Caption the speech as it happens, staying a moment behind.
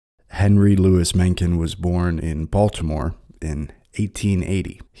Henry Louis Mencken was born in Baltimore in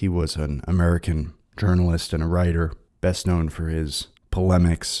 1880. He was an American journalist and a writer, best known for his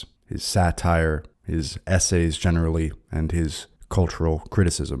polemics, his satire, his essays generally, and his cultural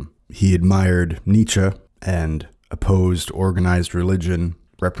criticism. He admired Nietzsche and opposed organized religion,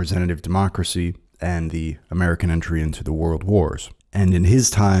 representative democracy, and the American entry into the world wars. And in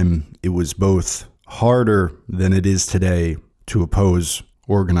his time, it was both harder than it is today to oppose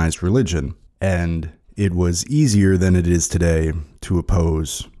organized religion, and it was easier than it is today to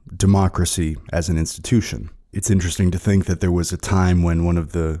oppose democracy as an institution. It's interesting to think that there was a time when one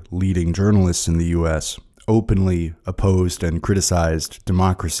of the leading journalists in the U.S. openly opposed and criticized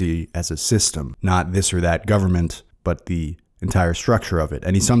democracy as a system, not this or that government, but the entire structure of it.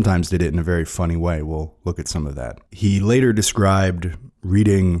 And he sometimes did it in a very funny way. We'll look at some of that. He later described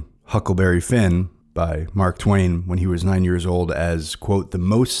reading Huckleberry Finn by Mark Twain when he was 9 years old as, quote, the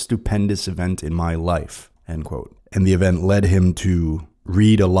most stupendous event in my life, end quote. And the event led him to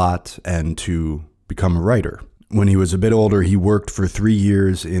read a lot and to become a writer. When he was a bit older, he worked for 3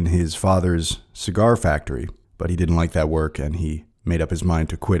 years in his father's cigar factory, but he didn't like that work and he made up his mind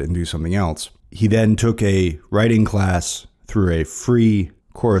to quit and do something else. He then took a writing class through a free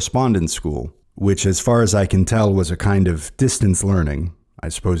correspondence school, which, as far as I can tell, was a kind of distance learning. I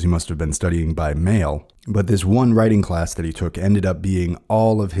suppose he must have been studying by mail. But this one writing class that he took ended up being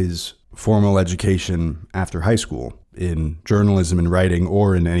all of his formal education after high school, in journalism and writing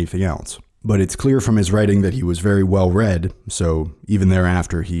or in anything else. But it's clear from his writing that he was very well read, so even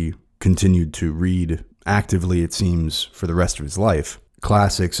thereafter he continued to read actively, it seems, for the rest of his life,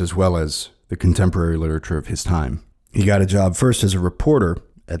 classics as well as the contemporary literature of his time. He got a job first as a reporter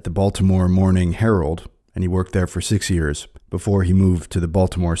at the Baltimore Morning Herald, and he worked there for 6 years before he moved to the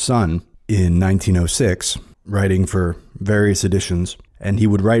Baltimore Sun in 1906, writing for various editions, and he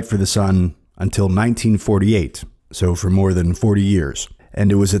would write for the Sun until 1948, so for more than 40 years.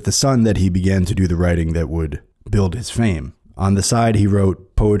 And it was at the Sun that he began to do the writing that would build his fame. On the side, he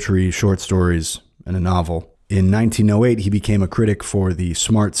wrote poetry, short stories, and a novel. In 1908, he became a critic for the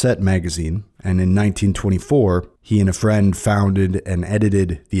Smart Set magazine, and in 1924, he and a friend founded and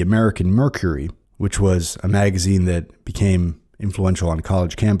edited the American Mercury, which was a magazine that became influential on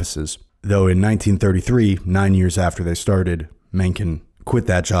college campuses. Though in 1933, 9 years after they started, Mencken quit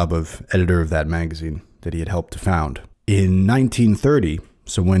that job of editor of that magazine that he had helped to found. In 1930,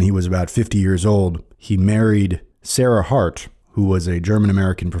 so when he was about 50 years old, he married Sarah Hart, who was a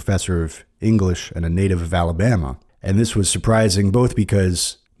German-American professor of English and a native of Alabama. And this was surprising both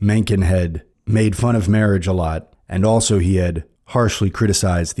because Mencken had made fun of marriage a lot, and also he had harshly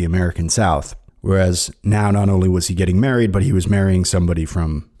criticized the American South. Whereas now not only was he getting married, but he was marrying somebody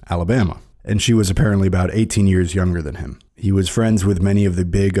from Alabama. And she was apparently about 18 years younger than him. He was friends with many of the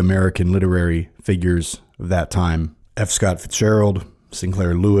big American literary figures of that time: F. Scott Fitzgerald,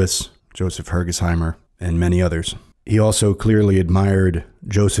 Sinclair Lewis, Joseph Hergesheimer, and many others. He also clearly admired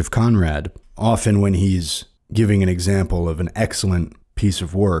Joseph Conrad. Often when he's giving an example of an excellent piece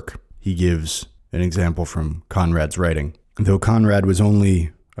of work, he gives an example from Conrad's writing. Though Conrad was only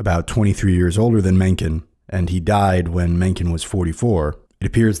about 23 years older than Mencken, and he died when Mencken was 44, it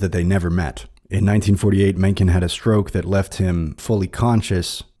appears that they never met. In 1948, Mencken had a stroke that left him fully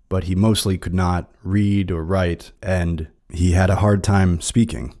conscious, but he mostly could not read or write, and he had a hard time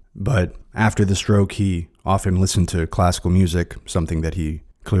speaking. But after the stroke, he often listened to classical music, something that he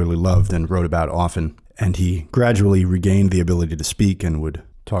clearly loved and wrote about often, and he gradually regained the ability to speak and would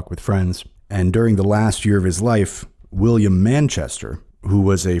talk with friends. And during the last year of his life, William Manchester, who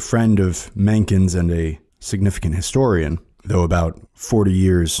was a friend of Mencken's and a significant historian, though about 40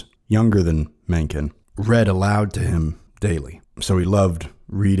 years younger than Mencken, read aloud to him daily. So he loved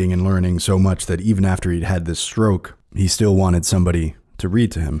reading and learning so much that even after he'd had this stroke, he still wanted somebody to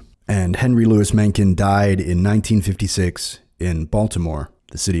read to him. And Henry Louis Mencken died in 1956 in Baltimore,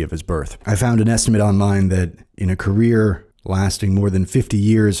 the city of his birth. I found an estimate online that in a career lasting more than 50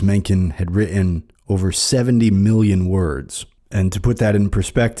 years, Mencken had written over 70 million words. And to put that in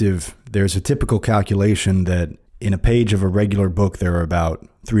perspective, there's a typical calculation that in a page of a regular book, there are about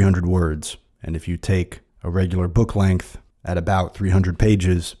 300 words. And if you take a regular book length at about 300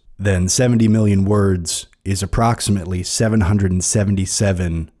 pages, then 70 million words is approximately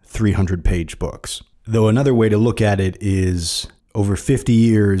 777 300-page books. Though another way to look at it is over 50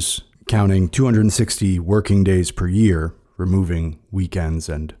 years, counting 260 working days per year, removing weekends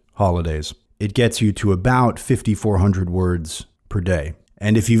and holidays, it gets you to about 5,400 words per day.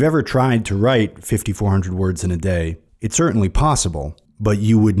 And if you've ever tried to write 5,400 words in a day, it's certainly possible, but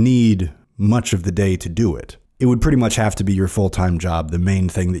you would need much of the day to do it. it would pretty much have to be your full-time job, the main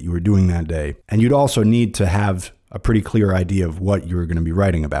thing that you were doing that day. And you'd also need to have a pretty clear idea of what you were going to be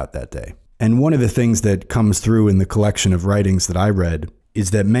writing about that day. And one of the things that comes through in the collection of writings that I read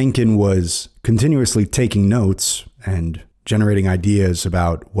is that Mencken was continuously taking notes and generating ideas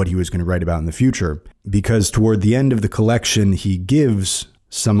about what he was going to write about in the future, because toward the end of the collection, he gives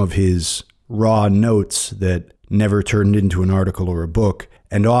some of his raw notes that never turned into an article or a book,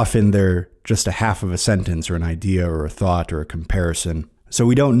 and often they're just a half of a sentence or an idea or a thought or a comparison. So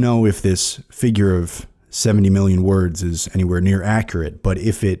we don't know if this figure of 70 million words is anywhere near accurate, but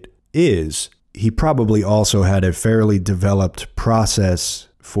if it is, he probably also had a fairly developed process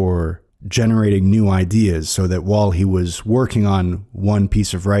for generating new ideas, so that while he was working on one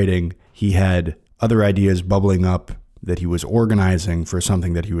piece of writing, he had other ideas bubbling up that he was organizing for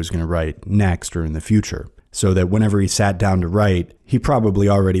something that he was going to write next or in the future. So that whenever he sat down to write, he probably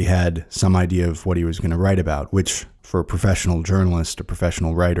already had some idea of what he was going to write about, which for a professional journalist, a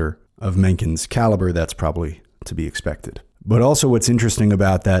professional writer of Mencken's caliber, that's probably to be expected. But also what's interesting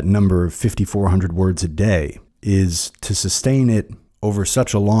about that number of 5,400 words a day is to sustain it over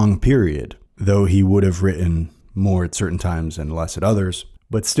such a long period, though he would have written more at certain times and less at others,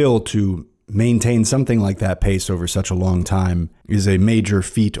 but still to maintain something like that pace over such a long time is a major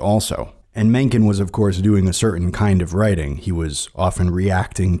feat also. And Mencken was, of course, doing a certain kind of writing. He was often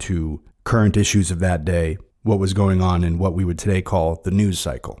reacting to current issues of that day, what was going on in what we would today call the news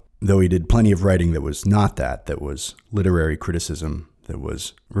cycle. Though he did plenty of writing that was not that was literary criticism, that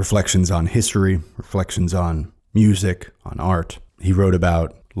was reflections on history, reflections on music, on art. He wrote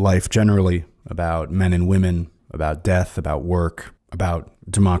about life generally, about men and women, about death, about work, about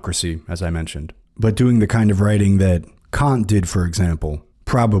democracy, as I mentioned. But doing the kind of writing that Kant did, for example,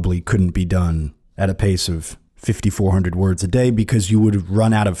 probably couldn't be done at a pace of 5,400 words a day because you would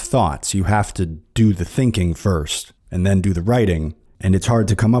run out of thoughts. You have to do the thinking first and then do the writing. And it's hard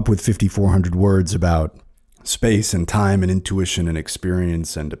to come up with 5,400 words about space and time and intuition and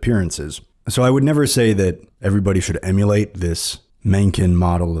experience and appearances. So I would never say that everybody should emulate this Mencken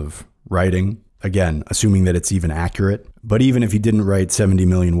model of writing. Again, assuming that it's even accurate. But even if he didn't write 70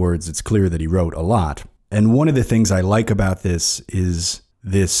 million words, it's clear that he wrote a lot. And one of the things I like about this is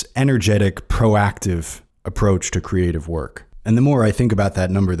this energetic, proactive approach to creative work. And the more I think about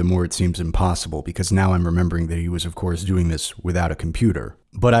that number, the more it seems impossible, because now I'm remembering that he was, of course, doing this without a computer.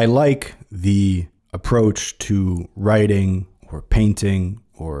 But I like the approach to writing or painting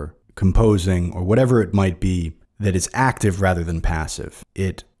or composing or whatever it might be that is active rather than passive.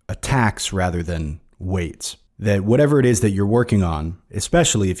 It attacks rather than waits. That whatever it is that you're working on,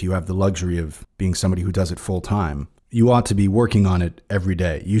 especially if you have the luxury of being somebody who does it full time, you ought to be working on it every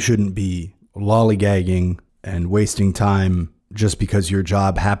day. You shouldn't be lollygagging and wasting time just because your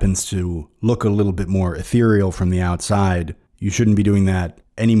job happens to look a little bit more ethereal from the outside. You shouldn't be doing that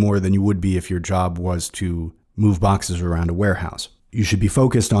any more than you would be if your job was to move boxes around a warehouse. You should be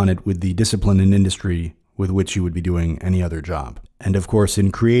focused on it with the discipline and industry with which you would be doing any other job. And of course,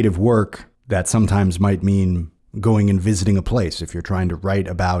 in creative work, that sometimes might mean going and visiting a place. If you're trying to write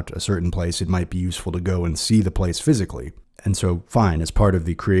about a certain place, it might be useful to go and see the place physically. And so, fine, as part of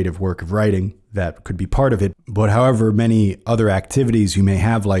the creative work of writing, that could be part of it. But however many other activities you may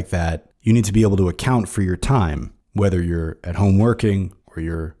have like that, you need to be able to account for your time, whether you're at home working or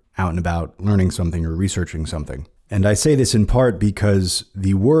you're out and about learning something or researching something. And I say this in part because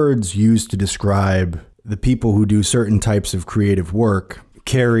the words used to describe the people who do certain types of creative work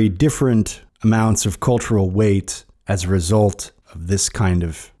carry different amounts of cultural weight as a result of this kind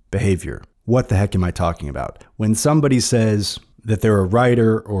of behavior. What the heck am I talking about? When somebody says that they're a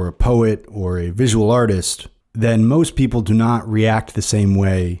writer or a poet or a visual artist, then most people do not react the same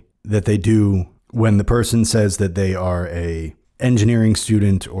way that they do when the person says that they are an engineering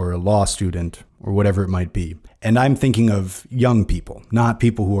student or a law student or whatever it might be. And I'm thinking of young people, not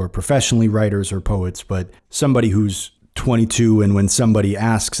people who are professionally writers or poets, but somebody who's 22, and when somebody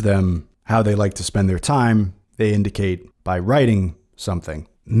asks them how they like to spend their time, they indicate by writing something.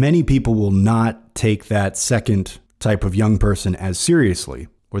 Many people will not take that second type of young person as seriously,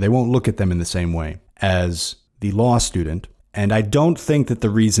 or they won't look at them in the same way as the law student. And I don't think that the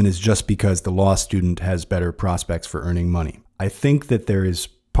reason is just because the law student has better prospects for earning money. I think that there is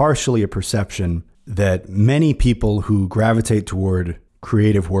partially a perception that many people who gravitate toward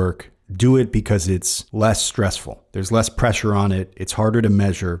creative work do it because it's less stressful. There's less pressure on it, it's harder to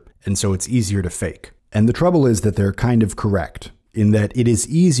measure, and so it's easier to fake. And the trouble is that they're kind of correct in that it is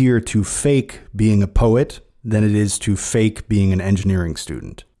easier to fake being a poet than it is to fake being an engineering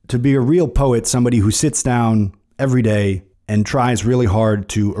student. To be a real poet, somebody who sits down every day and tries really hard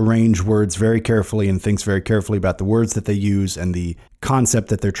to arrange words very carefully and thinks very carefully about the words that they use and the concept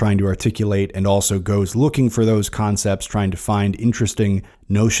that they're trying to articulate, and also goes looking for those concepts, trying to find interesting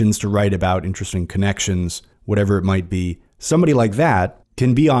notions to write about, interesting connections, whatever it might be. Somebody like that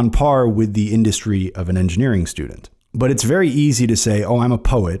can be on par with the industry of an engineering student. But it's very easy to say, oh, I'm a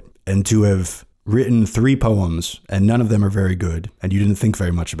poet, and to have written 3 poems and none of them are very good, and you didn't think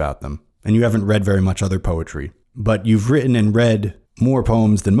very much about them, and you haven't read very much other poetry, but you've written and read more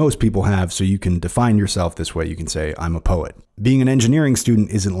poems than most people have, so you can define yourself this way. You can say, I'm a poet. Being an engineering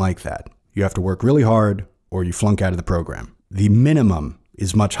student isn't like that. You have to work really hard or you flunk out of the program. The minimum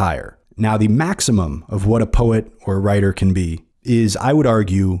is much higher. Now, the maximum of what a poet or a writer can be is, I would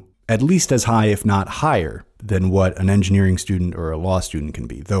argue, at least as high, if not higher, than what an engineering student or a law student can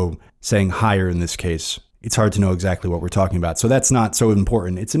be. Though saying higher in this case, it's hard to know exactly what we're talking about. So that's not so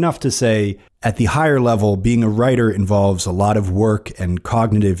important. It's enough to say at the higher level, being a writer involves a lot of work and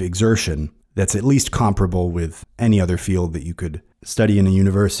cognitive exertion that's at least comparable with any other field that you could study in a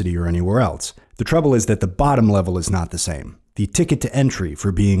university or anywhere else. The trouble is that the bottom level is not the same. The ticket to entry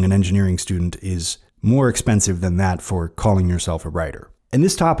for being an engineering student is more expensive than that for calling yourself a writer. And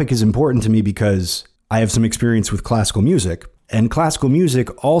this topic is important to me because I have some experience with classical music, and classical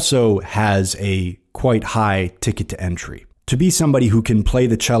music also has a quite high ticket to entry. To be somebody who can play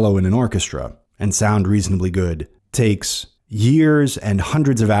the cello in an orchestra and sound reasonably good takes years and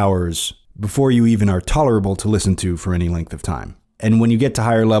hundreds of hours before you even are tolerable to listen to for any length of time. And when you get to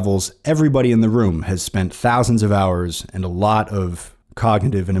higher levels, everybody in the room has spent thousands of hours and a lot of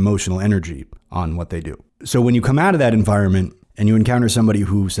cognitive and emotional energy on what they do. So when you come out of that environment and you encounter somebody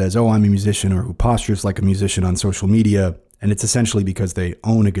who says, oh, I'm a musician, or who postures like a musician on social media, and it's essentially because they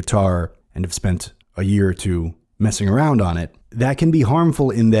own a guitar and have spent a year or two messing around on it, that can be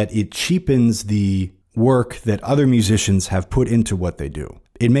harmful in that it cheapens the work that other musicians have put into what they do.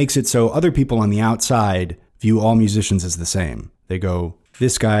 It makes it so other people on the outside view all musicians as the same. They go,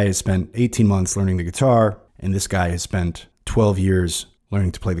 this guy has spent 18 months learning the guitar, and this guy has spent 12 years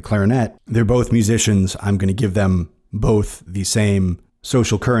learning to play the clarinet. They're both musicians. I'm going to give them both the same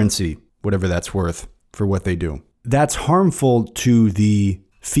social currency, whatever that's worth, for what they do. That's harmful to the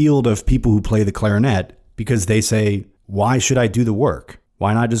field of people who play the clarinet because they say, why should I do the work?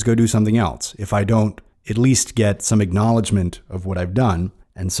 Why not just go do something else? If I don't at least get some acknowledgement of what I've done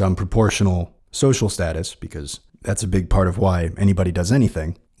and some proportional social status, because that's a big part of why anybody does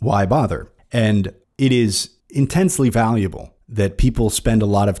anything, why bother? And it is intensely valuable that people spend a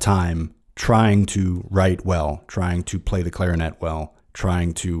lot of time trying to write well, trying to play the clarinet well,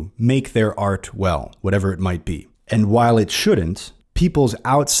 trying to make their art well, whatever it might be. And while it shouldn't, people's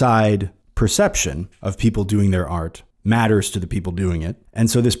outside perception of people doing their art matters to the people doing it. And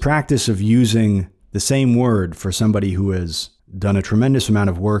so this practice of using the same word for somebody who has done a tremendous amount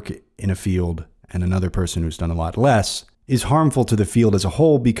of work in a field and another person who's done a lot less is harmful to the field as a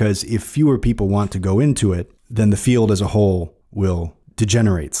whole, because if fewer people want to go into it, then the field as a whole will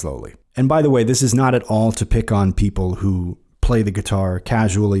degenerate slowly. And by the way, this is not at all to pick on people who play the guitar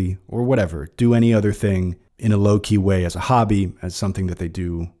casually or whatever, do any other thing in a low-key way as a hobby, as something that they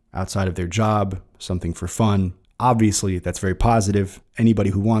do outside of their job, something for fun. Obviously, that's very positive.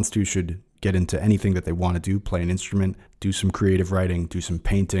 Anybody who wants to should get into anything that they want to do, play an instrument, do some creative writing, do some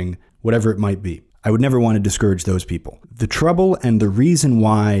painting, whatever it might be. I would never want to discourage those people. The trouble and the reason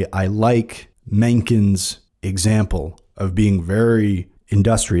why I like Mencken's example of being very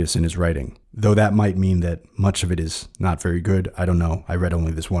industrious in his writing, though that might mean that much of it is not very good. I don't know. I read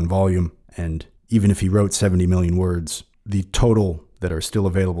only this one volume, and even if he wrote 70 million words, the total that are still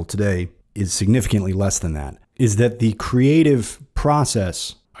available today is significantly less than that, is that the creative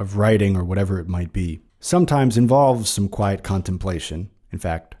process of writing, or whatever it might be, sometimes involves some quiet contemplation. In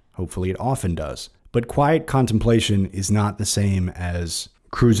fact, hopefully it often does. But quiet contemplation is not the same as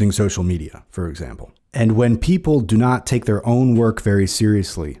cruising social media, for example. And when people do not take their own work very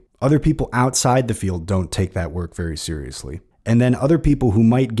seriously, other people outside the field don't take that work very seriously. And then other people who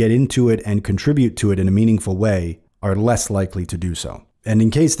might get into it and contribute to it in a meaningful way are less likely to do so. And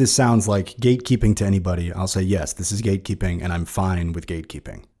in case this sounds like gatekeeping to anybody, I'll say, yes, this is gatekeeping, and I'm fine with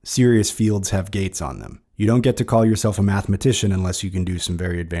gatekeeping. Serious fields have gates on them. You don't get to call yourself a mathematician unless you can do some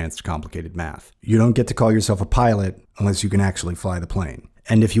very advanced, complicated math. You don't get to call yourself a pilot unless you can actually fly the plane.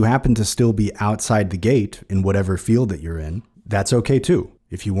 And if you happen to still be outside the gate in whatever field that you're in, that's okay too.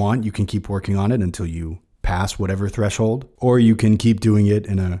 If you want, you can keep working on it until you pass whatever threshold, or you can keep doing it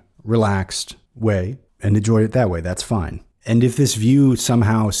in a relaxed way and enjoy it that way. That's fine. And if this view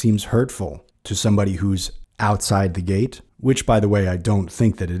somehow seems hurtful to somebody who's outside the gate, which, by the way, I don't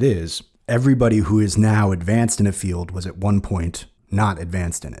think that it is, everybody who is now advanced in a field was at one point not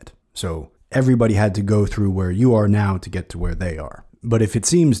advanced in it. So everybody had to go through where you are now to get to where they are. But if it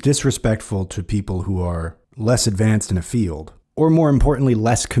seems disrespectful to people who are less advanced in a field, or more importantly,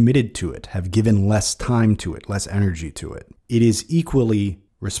 less committed to it, have given less time to it, less energy to it, it is equally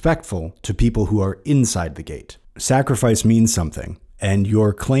respectful to people who are inside the gate. Sacrifice means something, and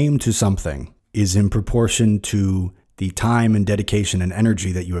your claim to something is in proportion to the time and dedication and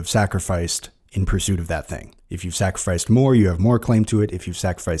energy that you have sacrificed in pursuit of that thing. If you've sacrificed more, you have more claim to it. If you've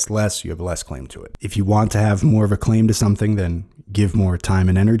sacrificed less, you have less claim to it. If you want to have more of a claim to something, then give more time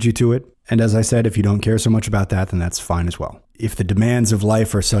and energy to it. And as I said, if you don't care so much about that, then that's fine as well. If the demands of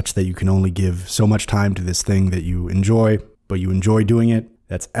life are such that you can only give so much time to this thing that you enjoy, but you enjoy doing it,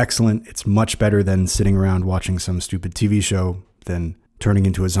 that's excellent. It's much better than sitting around watching some stupid TV show than turning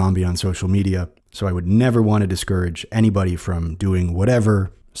into a zombie on social media. So I would never want to discourage anybody from doing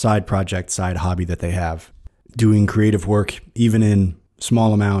whatever side project, side hobby that they have. Doing creative work, even in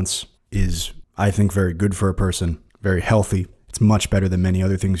small amounts, is, I think, very good for a person, very healthy. It's much better than many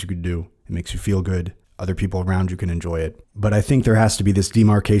other things you could do. It makes you feel good. Other people around you can enjoy it. But I think there has to be this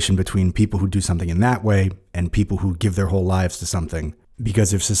demarcation between people who do something in that way and people who give their whole lives to something.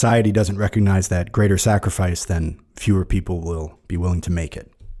 Because if society doesn't recognize that greater sacrifice, then fewer people will be willing to make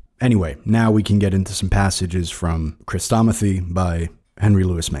it. Anyway, now we can get into some passages from Chrestomathy by Henry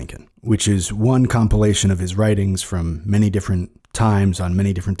Louis Mencken, which is one compilation of his writings from many different times on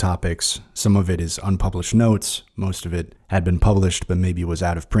many different topics. Some of it is unpublished notes. Most of it had been published, but maybe was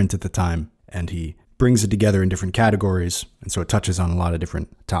out of print at the time. And he brings it together in different categories. And so it touches on a lot of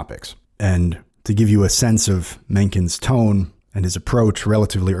different topics. And to give you a sense of Mencken's tone and his approach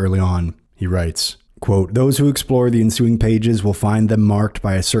relatively early on, he writes, quote, "Those who explore the ensuing pages will find them marked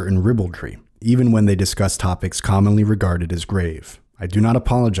by a certain ribaldry, even when they discuss topics commonly regarded as grave. I do not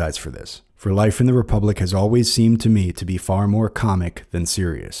apologize for this, for life in the Republic has always seemed to me to be far more comic than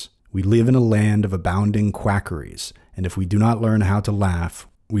serious. We live in a land of abounding quackeries, and if we do not learn how to laugh,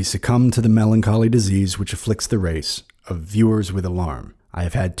 we succumb to the melancholy disease which afflicts the race of viewers with alarm. I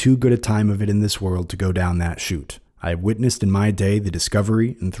have had too good a time of it in this world to go down that chute. I have witnessed in my day the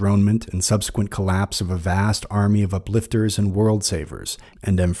discovery, enthronement, and subsequent collapse of a vast army of uplifters and world savers,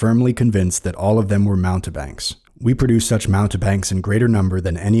 and am firmly convinced that all of them were mountebanks. We produce such mountebanks in greater number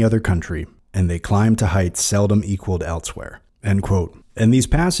than any other country, and they climb to heights seldom equaled elsewhere." End quote. And these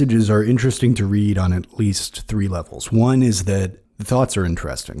passages are interesting to read on at least three levels. One is that the thoughts are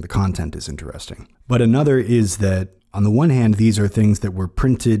interesting, the content is interesting. But another is that, on the one hand, these are things that were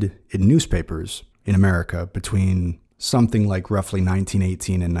printed in newspapers in America between something like roughly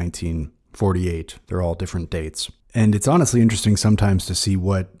 1918 and 1948. They're all different dates. And it's honestly interesting sometimes to see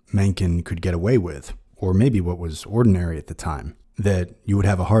what Mencken could get away with, or maybe what was ordinary at the time, that you would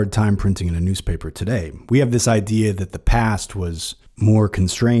have a hard time printing in a newspaper today. We have this idea that the past was more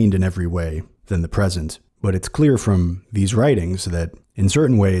constrained in every way than the present, but it's clear from these writings that in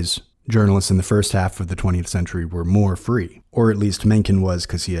certain ways, journalists in the first half of the 20th century were more free, or at least Mencken was,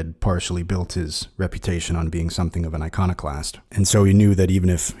 because he had partially built his reputation on being something of an iconoclast. And so he knew that even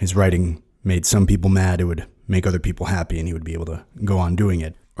if his writing made some people mad, it would make other people happy and he would be able to go on doing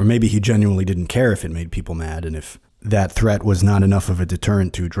it. Or maybe he genuinely didn't care if it made people mad and if that threat was not enough of a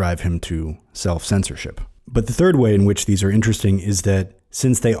deterrent to drive him to self-censorship. But the third way in which these are interesting is that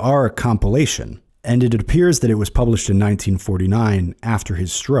since they are a compilation, and it appears that it was published in 1949 after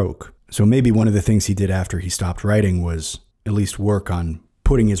his stroke, so maybe one of the things he did after he stopped writing was at least work on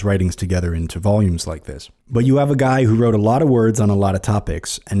putting his writings together into volumes like this. But you have a guy who wrote a lot of words on a lot of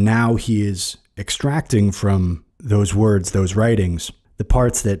topics, and now he is extracting from those words, those writings, the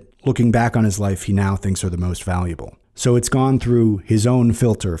parts that, looking back on his life, he now thinks are the most valuable. So it's gone through his own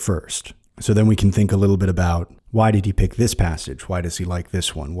filter first. So then we can think a little bit about, why did he pick this passage? Why does he like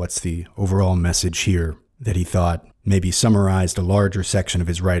this one? What's the overall message here that he thought maybe summarized a larger section of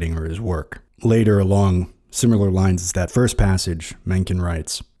his writing or his work? Later, along similar lines as that first passage, Mencken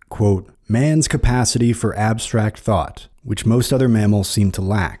writes, quote, "Man's capacity for abstract thought, which most other mammals seem to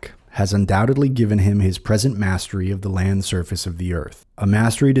lack, has undoubtedly given him his present mastery of the land surface of the earth, a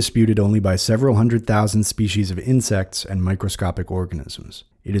mastery disputed only by several 100,000 species of insects and microscopic organisms.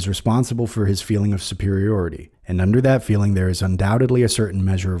 It is responsible for his feeling of superiority, and under that feeling there is undoubtedly a certain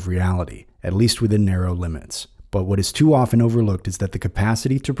measure of reality, at least within narrow limits. But what is too often overlooked is that the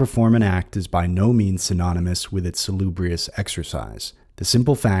capacity to perform an act is by no means synonymous with its salubrious exercise. The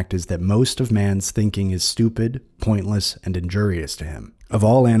simple fact is that most of man's thinking is stupid, pointless, and injurious to him. Of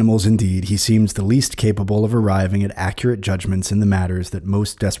all animals, indeed, he seems the least capable of arriving at accurate judgments in the matters that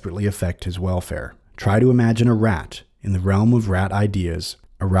most desperately affect his welfare. Try to imagine a rat, in the realm of rat ideas,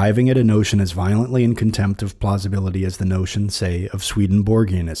 arriving at a notion as violently in contempt of plausibility as the notion, say, of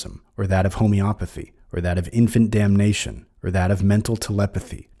Swedenborgianism, or that of homeopathy, or that of infant damnation, or that of mental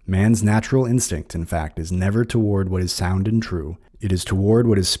telepathy. Man's natural instinct, in fact, is never toward what is sound and true. It is toward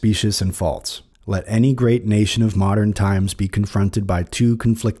what is specious and false. Let any great nation of modern times be confronted by two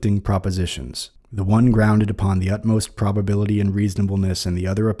conflicting propositions, the one grounded upon the utmost probability and reasonableness and the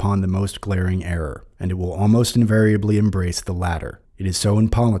other upon the most glaring error, and it will almost invariably embrace the latter. It is so in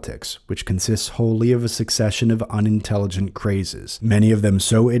politics, which consists wholly of a succession of unintelligent crazes, many of them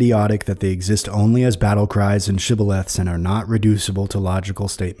so idiotic that they exist only as battle cries and shibboleths and are not reducible to logical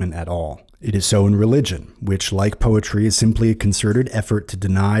statement at all. It is so in religion, which, like poetry, is simply a concerted effort to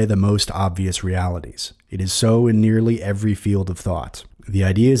deny the most obvious realities. It is so in nearly every field of thought. The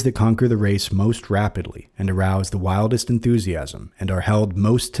ideas that conquer the race most rapidly and arouse the wildest enthusiasm and are held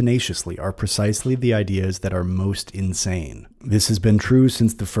most tenaciously are precisely the ideas that are most insane. This has been true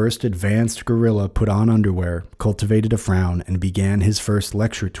since the first advanced gorilla put on underwear, cultivated a frown, and began his first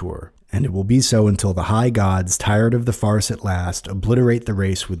lecture tour. And it will be so until the high gods, tired of the farce at last, obliterate the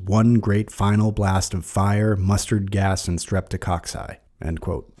race with one great final blast of fire, mustard gas, and streptococci. End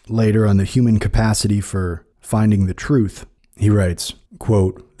quote. Later, on the human capacity for finding the truth, he writes,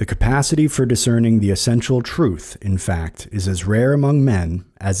 quote, "The capacity for discerning the essential truth, in fact, is as rare among men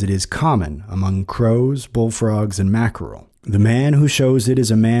as it is common among crows, bullfrogs, and mackerel. The man who shows it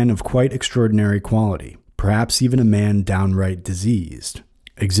is a man of quite extraordinary quality, perhaps even a man downright diseased.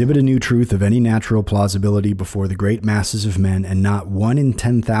 Exhibit a new truth of any natural plausibility before the great masses of men, and not 1 in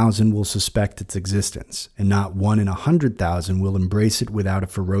 10,000 will suspect its existence, and not 1 in 100,000 will embrace it without a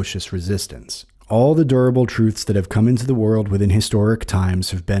ferocious resistance. All the durable truths that have come into the world within historic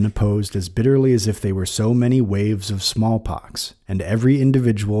times have been opposed as bitterly as if they were so many waves of smallpox, and every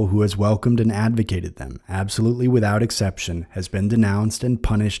individual who has welcomed and advocated them, absolutely without exception, has been denounced and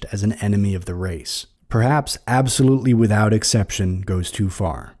punished as an enemy of the race. Perhaps absolutely without exception goes too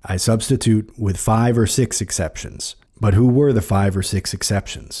far. I substitute with 5 or 6 exceptions. But who were the 5 or 6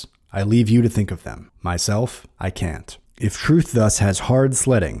 exceptions? I leave you to think of them. Myself, I can't. If truth thus has hard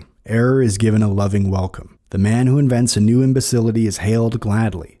sledding, error is given a loving welcome. The man who invents a new imbecility is hailed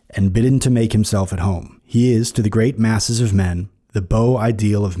gladly, and bidden to make himself at home. He is, to the great masses of men, the beau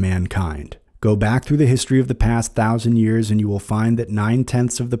ideal of mankind. Go back through the history of the past 1,000 years and you will find that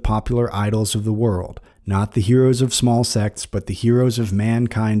 9/10 of the popular idols of the world, not the heroes of small sects, but the heroes of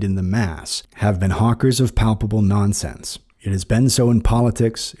mankind in the mass, have been hawkers of palpable nonsense. It has been so in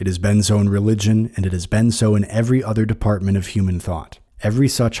politics, it has been so in religion, and it has been so in every other department of human thought. Every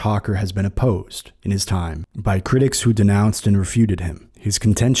such hawker has been opposed, in his time, by critics who denounced and refuted him. His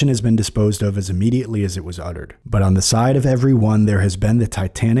contention has been disposed of as immediately as it was uttered. But on the side of every one there has been the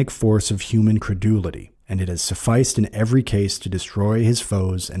titanic force of human credulity, and it has sufficed in every case to destroy his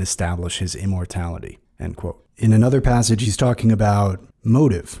foes and establish his immortality." End quote. In another passage, he's talking about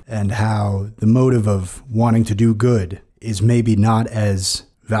motive, and how the motive of wanting to do good is maybe not as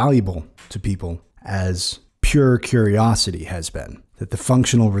valuable to people as pure curiosity has been. That the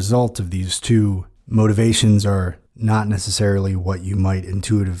functional result of these two motivations are not necessarily what you might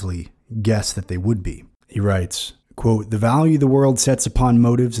intuitively guess that they would be. He writes, quote, "The value the world sets upon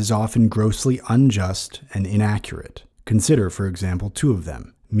motives is often grossly unjust and inaccurate. Consider, for example, 2 of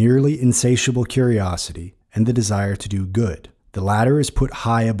them, merely insatiable curiosity and the desire to do good. The latter is put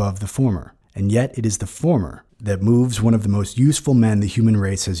high above the former, and yet it is the former that moves one of the most useful men the human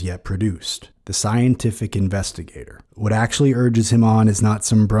race has yet produced, the scientific investigator. What actually urges him on is not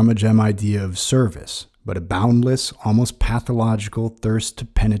some brummagem idea of service, but a boundless, almost pathological thirst to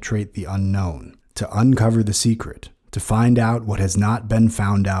penetrate the unknown, to uncover the secret, to find out what has not been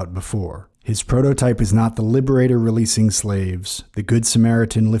found out before. His prototype is not the liberator releasing slaves, the good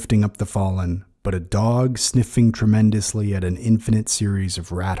Samaritan lifting up the fallen, but a dog sniffing tremendously at an infinite series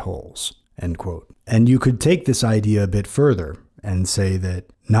of rat holes." End quote. And you could take this idea a bit further and say that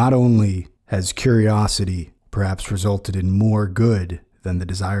not only has curiosity perhaps resulted in more good than the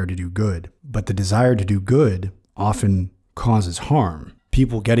desire to do good, but the desire to do good often causes harm.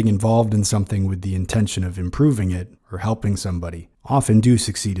 People getting involved in something with the intention of improving it or helping somebody often do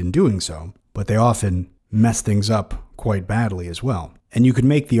succeed in doing so, but they often mess things up quite badly as well. And you could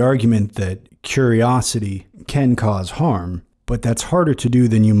make the argument that curiosity can cause harm, but that's harder to do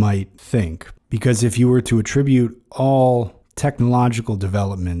than you might think. Because if you were to attribute all technological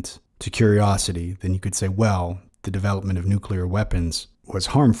development to curiosity, then you could say, well, the development of nuclear weapons was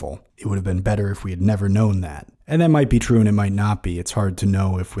harmful. It would have been better if we had never known that. And that might be true and it might not be. It's hard to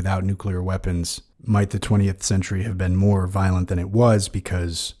know if without nuclear weapons, might the 20th century have been more violent than it was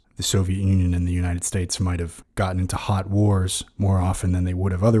because the Soviet Union and the United States might have gotten into hot wars more often than they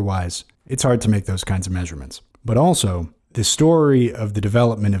would have otherwise, it's hard to make those kinds of measurements. But also, the story of the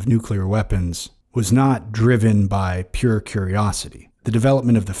development of nuclear weapons was not driven by pure curiosity. The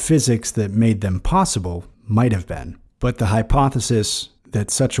development of the physics that made them possible might have been, but the hypothesis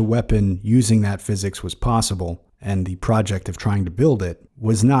that such a weapon using that physics was possible and the project of trying to build it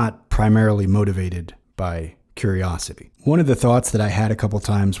was not primarily motivated by curiosity. One of the thoughts that I had a couple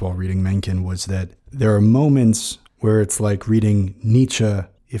times while reading Mencken was that there are moments where it's like reading Nietzsche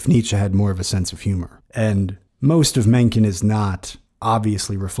if Nietzsche had more of a sense of humor. And most of Mencken is not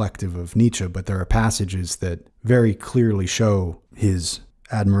obviously reflective of Nietzsche, but there are passages that very clearly show his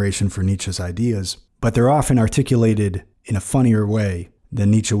admiration for Nietzsche's ideas, but they're often articulated in a funnier way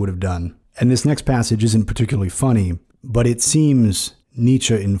than Nietzsche would have done. And this next passage isn't particularly funny, but it seems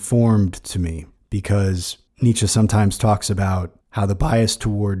Nietzsche-informed to me, because Nietzsche sometimes talks about how the bias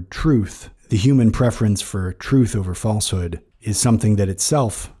toward truth, the human preference for truth over falsehood, is something that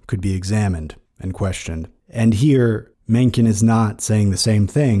itself could be examined and questioned. And here, Mencken is not saying the same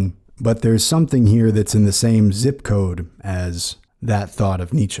thing, but there's something here that's in the same zip code as that thought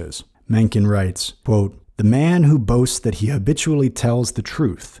of Nietzsche's. Mencken writes, quote, "The man who boasts that he habitually tells the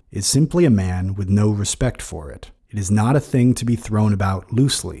truth is simply a man with no respect for it. It is not a thing to be thrown about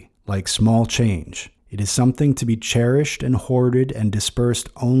loosely, like small change. It is something to be cherished and hoarded and dispersed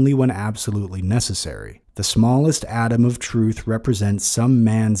only when absolutely necessary. The smallest atom of truth represents some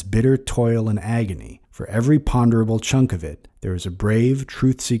man's bitter toil and agony. For every ponderable chunk of it, there is a brave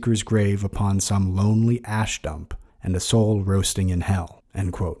truth-seeker's grave upon some lonely ash dump, and a soul roasting in hell."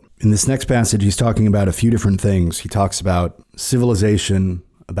 End quote. In this next passage, he's talking about a few different things. He talks about civilization,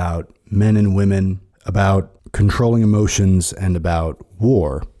 about men and women, about controlling emotions, and about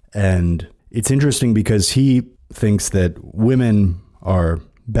war. And it's interesting because he thinks that women are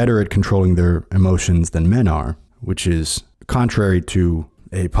better at controlling their emotions than men are, which is contrary to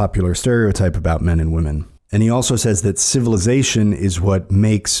a popular stereotype about men and women. And he also says that civilization is what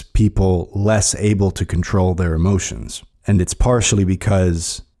makes people less able to control their emotions. And it's partially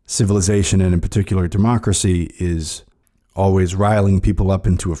because civilization, and in particular democracy, is always riling people up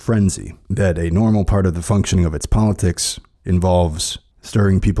into a frenzy, that a normal part of the functioning of its politics involves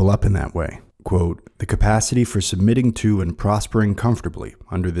stirring people up in that way. Quote, "The capacity for submitting to and prospering comfortably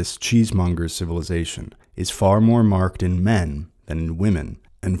under this cheesemonger's civilization is far more marked in men than in women,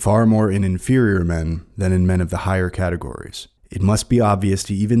 and far more in inferior men than in men of the higher categories. It must be obvious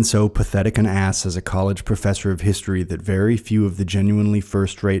to even so pathetic an ass as a college professor of history that very few of the genuinely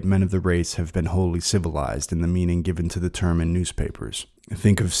first-rate men of the race have been wholly civilized in the meaning given to the term in newspapers.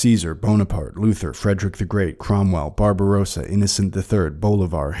 Think of Caesar, Bonaparte, Luther, Frederick the Great, Cromwell, Barbarossa, Innocent III,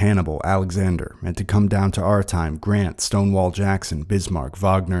 Bolivar, Hannibal, Alexander, and to come down to our time, Grant, Stonewall Jackson, Bismarck,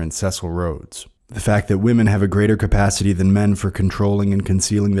 Wagner, and Cecil Rhodes. The fact that women have a greater capacity than men for controlling and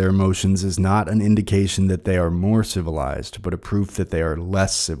concealing their emotions is not an indication that they are more civilized, but a proof that they are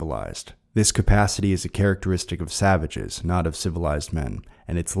less civilized. This capacity is a characteristic of savages, not of civilized men,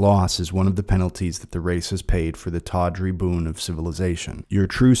 and its loss is one of the penalties that the race has paid for the tawdry boon of civilization. Your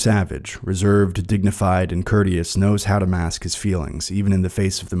true savage, reserved, dignified, and courteous, knows how to mask his feelings, even in the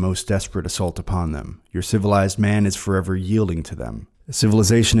face of the most desperate assault upon them. Your civilized man is forever yielding to them.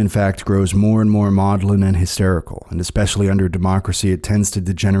 Civilization, in fact, grows more and more maudlin and hysterical, and especially under democracy, it tends to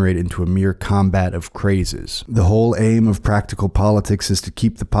degenerate into a mere combat of crazes. The whole aim of practical politics is to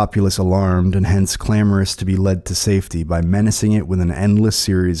keep the populace alarmed and hence clamorous to be led to safety by menacing it with an endless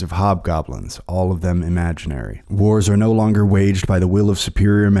series of hobgoblins, all of them imaginary. Wars are no longer waged by the will of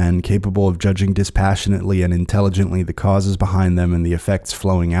superior men capable of judging dispassionately and intelligently the causes behind them and the effects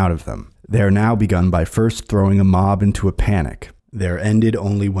flowing out of them. They are now begun by first throwing a mob into a panic. They are ended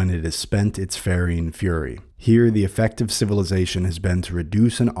only when it has spent its ferine fury. Here, the effect of civilization has been to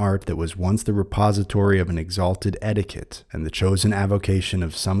reduce an art that was once the repository of an exalted etiquette and the chosen avocation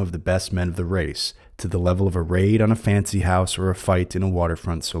of some of the best men of the race to the level of a raid on a fancy house or a fight in a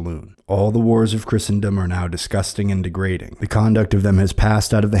waterfront saloon. All the wars of Christendom are now disgusting and degrading. The conduct of them has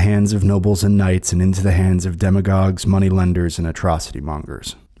passed out of the hands of nobles and knights and into the hands of demagogues, moneylenders, and atrocity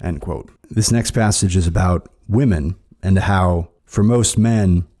mongers." End quote. This next passage is about women and how, for most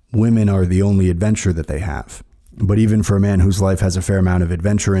men, women are the only adventure that they have. But even for a man whose life has a fair amount of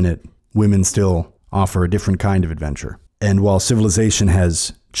adventure in it, women still offer a different kind of adventure. And while civilization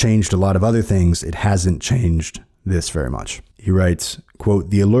has changed a lot of other things, it hasn't changed this very much. He writes,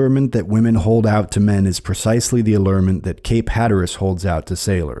 quote, "The allurement that women hold out to men is precisely the allurement that Cape Hatteras holds out to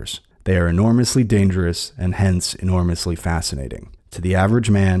sailors. They are enormously dangerous and hence enormously fascinating. To the average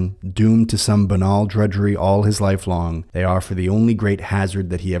man, doomed to some banal drudgery all his life long, they offer the only great hazard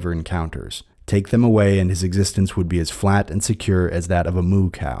that he ever encounters. Take them away and his existence would be as flat and secure as that of a moo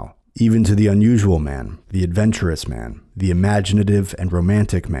cow. Even to the unusual man, the adventurous man, the imaginative and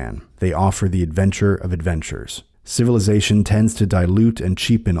romantic man, they offer the adventure of adventures. Civilization tends to dilute and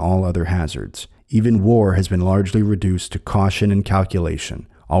cheapen all other hazards. Even war has been largely reduced to caution and calculation.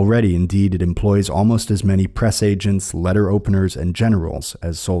 Already, indeed, it employs almost as many press agents, letter openers, and generals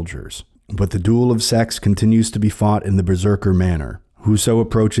as soldiers. But the duel of sex continues to be fought in the berserker manner. Whoso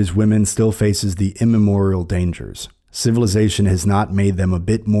approaches women still faces the immemorial dangers. Civilization has not made them a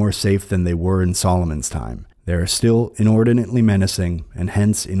bit more safe than they were in Solomon's time. They are still inordinately menacing, and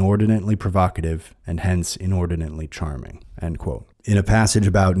hence inordinately provocative, and hence inordinately charming." End quote. In a passage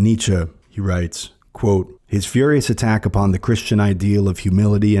about Nietzsche, he writes, quote, "His furious attack upon the Christian ideal of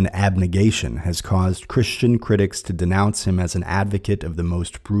humility and abnegation has caused Christian critics to denounce him as an advocate of the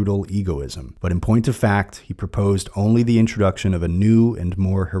most brutal egoism. But in point of fact, he proposed only the introduction of a new and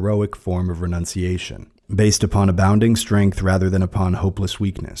more heroic form of renunciation, based upon abounding strength rather than upon hopeless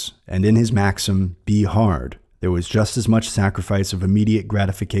weakness. And in his maxim, 'Be hard,' there was just as much sacrifice of immediate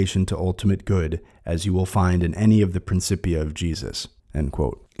gratification to ultimate good as you will find in any of the Principia of Jesus." End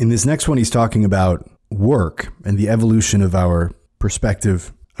quote. In this next one, he's talking about work and the evolution of our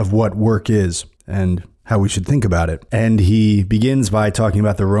perspective of what work is and how we should think about it. And he begins by talking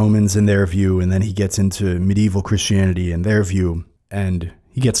about the Romans and their view, and then he gets into medieval Christianity and their view, and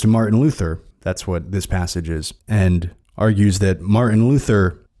he gets to Martin Luther. That's what this passage is, and argues that Martin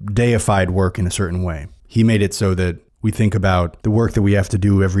Luther deified work in a certain way. He made it so that we think about the work that we have to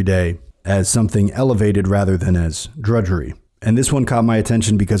do every day as something elevated rather than as drudgery. And this one caught my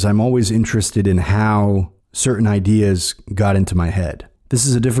attention because I'm always interested in how certain ideas got into my head. This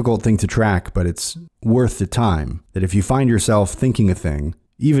is a difficult thing to track, but it's worth the time. That if you find yourself thinking a thing,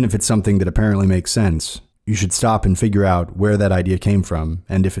 even if it's something that apparently makes sense, you should stop and figure out where that idea came from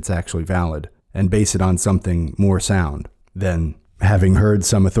and if it's actually valid, and base it on something more sound than having heard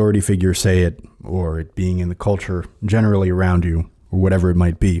some authority figure say it, or it being in the culture generally around you, or whatever it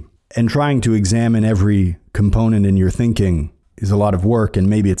might be. And trying to examine every component in your thinking is a lot of work, and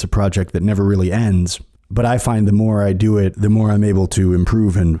maybe it's a project that never really ends. But I find the more I do it, the more I'm able to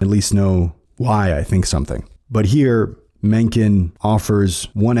improve and at least know why I think something. But here, Mencken offers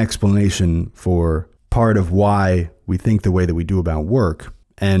one explanation for part of why we think the way that we do about work.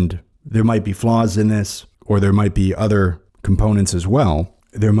 And there might be flaws in this, or there might be other components as well.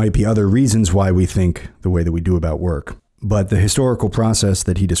 There might be other reasons why we think the way that we do about work. But the historical process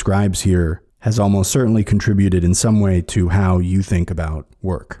that he describes here has almost certainly contributed in some way to how you think about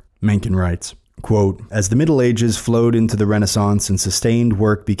work. Mencken writes, quote, "As the Middle Ages flowed into the Renaissance and sustained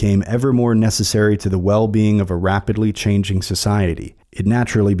work became ever more necessary to the well-being of a rapidly changing society, it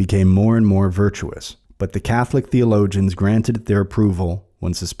naturally became more and more virtuous. But the Catholic theologians granted it their approval,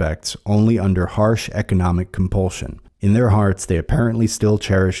 one suspects, only under harsh economic compulsion. In their hearts, they apparently still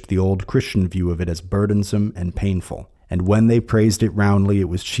cherished the old Christian view of it as burdensome and painful. And when they praised it roundly, it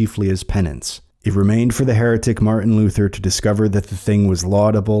was chiefly as penance. It remained for the heretic Martin Luther to discover that the thing was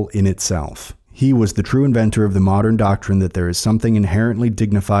laudable in itself. He was the true inventor of the modern doctrine that there is something inherently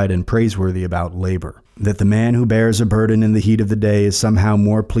dignified and praiseworthy about labor. That the man who bears a burden in the heat of the day is somehow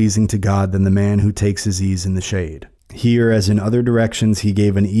more pleasing to God than the man who takes his ease in the shade. Here, as in other directions, he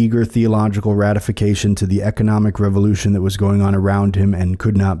gave an eager theological ratification to the economic revolution that was going on around him and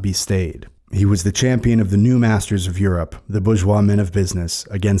could not be stayed. He was the champion of the new masters of Europe, the bourgeois men of business,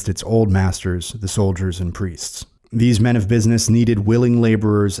 against its old masters, the soldiers and priests. These men of business needed willing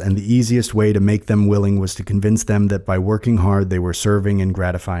laborers, and the easiest way to make them willing was to convince them that by working hard they were serving and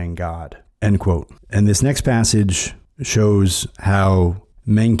gratifying God." End quote. And this next passage shows how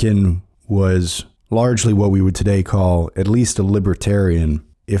Mencken was largely what we would today call at least a libertarian,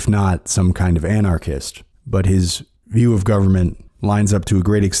 if not some kind of anarchist. But his view of government lines up to a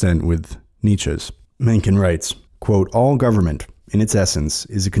great extent with Nietzsche's. Mencken writes, quote, "All government, in its essence,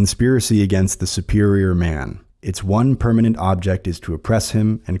 is a conspiracy against the superior man. Its one permanent object is to oppress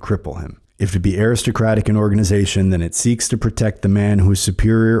him and cripple him. If it be aristocratic in organization, then it seeks to protect the man who is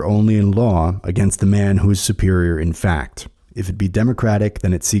superior only in law against the man who is superior in fact. If it be democratic,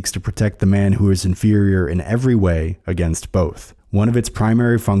 then it seeks to protect the man who is inferior in every way against both. One of its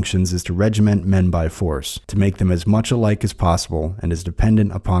primary functions is to regiment men by force, to make them as much alike as possible and as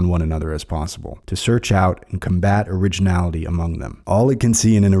dependent upon one another as possible, to search out and combat originality among them. All it can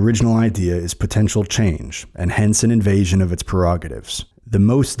see in an original idea is potential change, and hence an invasion of its prerogatives. The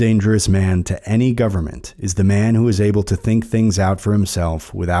most dangerous man to any government is the man who is able to think things out for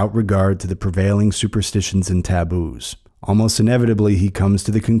himself without regard to the prevailing superstitions and taboos. almost inevitably he comes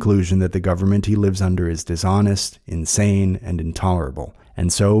to the conclusion that the government he lives under is dishonest, insane, and intolerable.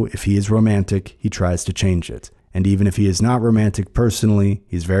 And so, if he is romantic, he tries to change it. And even if he is not romantic personally,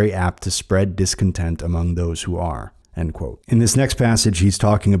 he's very apt to spread discontent among those who are." End quote. In this next passage, he's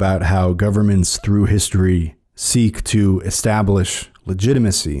talking about how governments through history seek to establish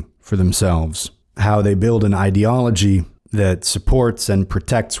legitimacy for themselves, how they build an ideology that supports and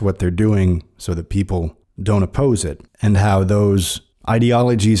protects what they're doing so that people don't oppose it, and how those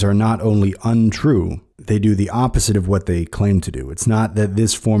ideologies are not only untrue, they do the opposite of what they claim to do. It's not that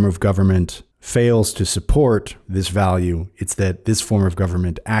this form of government fails to support this value, it's that this form of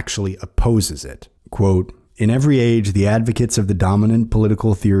government actually opposes it. Quote, "In every age, the advocates of the dominant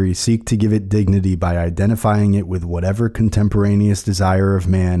political theory seek to give it dignity by identifying it with whatever contemporaneous desire of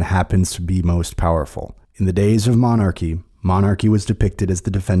man happens to be most powerful. In the days of monarchy, monarchy was depicted as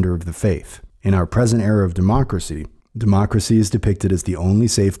the defender of the faith. In our present era of democracy, democracy is depicted as the only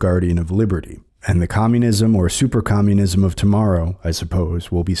safeguardian of liberty. And the communism or supercommunism of tomorrow, I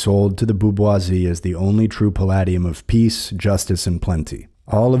suppose, will be sold to the bourgeoisie as the only true palladium of peace, justice, and plenty.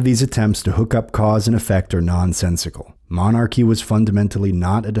 All of these attempts to hook up cause and effect are nonsensical. Monarchy was fundamentally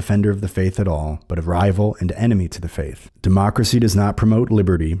not a defender of the faith at all, but a rival and enemy to the faith. Democracy does not promote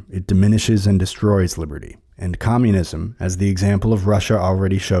liberty, it diminishes and destroys liberty. And communism, as the example of Russia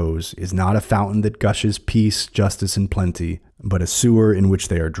already shows, is not a fountain that gushes peace, justice, and plenty, but a sewer in which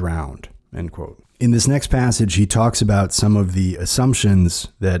they are drowned." End quote. In this next passage, he talks about some of the assumptions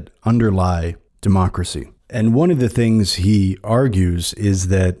that underlie democracy. And one of the things he argues is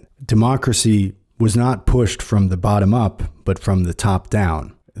that democracy was not pushed from the bottom up, but from the top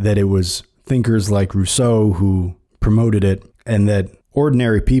down. That it was thinkers like Rousseau who promoted it, and that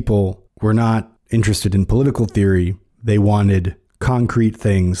ordinary people were not interested in political theory. They wanted concrete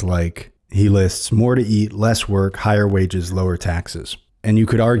things like, he lists, more to eat, less work, higher wages, lower taxes. And you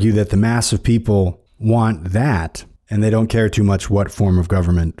could argue that the mass of people want that, and they don't care too much what form of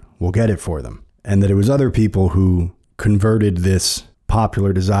government will get it for them. And that it was other people who converted this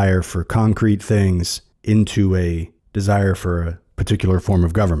popular desire for concrete things into a desire for a particular form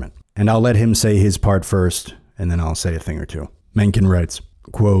of government. And I'll let him say his part first, and then I'll say a thing or two. Mencken writes,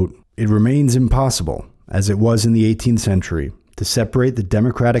 quote, "It remains impossible, as it was in the 18th century, to separate the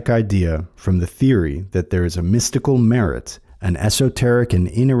democratic idea from the theory that there is a mystical merit, an esoteric and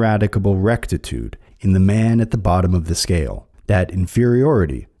ineradicable rectitude in the man at the bottom of the scale, that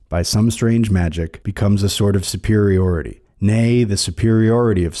inferiority, by some strange magic, becomes a sort of superiority, nay, the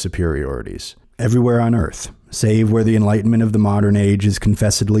superiority of superiorities, everywhere on earth. Save where the enlightenment of the modern age is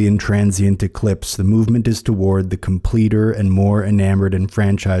confessedly in transient eclipse, the movement is toward the completer and more enamored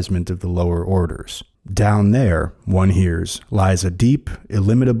enfranchisement of the lower orders. Down there, one hears, lies a deep,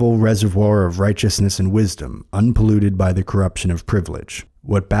 illimitable reservoir of righteousness and wisdom, unpolluted by the corruption of privilege.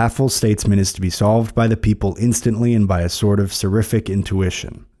 What baffles statesmen is to be solved by the people instantly and by a sort of seraphic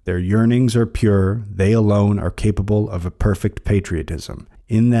intuition. Their yearnings are pure, they alone are capable of a perfect patriotism.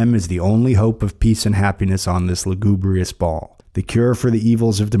 In them is the only hope of peace and happiness on this lugubrious ball. The cure for the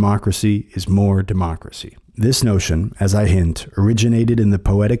evils of democracy is more democracy." This notion, as I hint, originated in the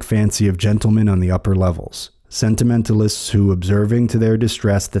poetic fancy of gentlemen on the upper levels, sentimentalists who, observing to their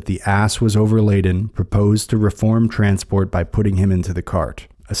distress that the ass was overladen, proposed to reform transport by putting him into the cart.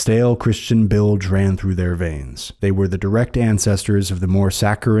 A stale Christian bilge ran through their veins. They were the direct ancestors of the more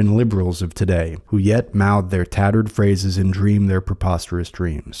saccharine liberals of today, who yet mouth their tattered phrases and dream their preposterous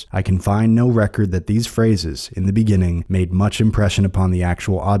dreams. I can find no record that these phrases, in the beginning, made much impression upon the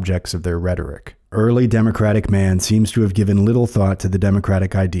actual objects of their rhetoric. Early democratic man seems to have given little thought to the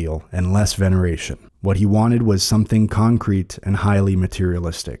democratic ideal and less veneration. What he wanted was something concrete and highly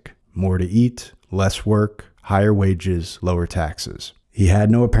materialistic. More to eat, less work, higher wages, lower taxes. He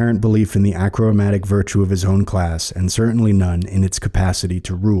had no apparent belief in the achromatic virtue of his own class, and certainly none in its capacity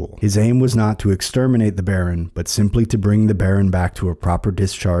to rule. His aim was not to exterminate the baron, but simply to bring the baron back to a proper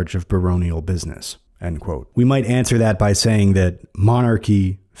discharge of baronial business." End quote. We might answer that by saying that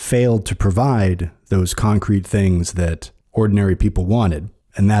monarchy failed to provide those concrete things that ordinary people wanted,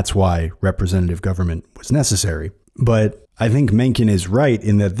 and that's why representative government was necessary. But I think Mencken is right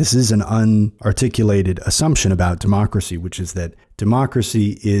in that this is an unarticulated assumption about democracy, which is that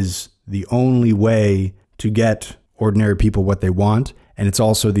democracy is the only way to get ordinary people what they want, and it's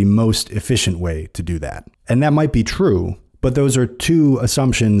also the most efficient way to do that. And that might be true, but those are two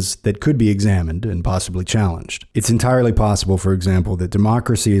assumptions that could be examined and possibly challenged. It's entirely possible, for example, that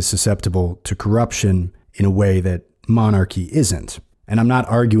democracy is susceptible to corruption in a way that monarchy isn't. And I'm not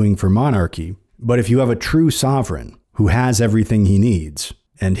arguing for monarchy, but if you have a true sovereign who has everything he needs,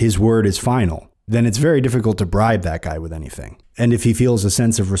 and his word is final, then it's very difficult to bribe that guy with anything. And if he feels a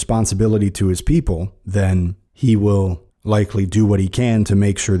sense of responsibility to his people, then he will likely do what he can to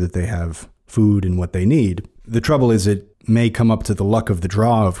make sure that they have food and what they need. The trouble is it may come up to the luck of the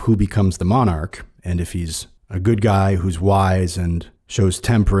draw of who becomes the monarch. And if he's a good guy who's wise and shows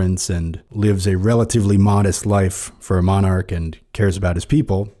temperance and lives a relatively modest life for a monarch and cares about his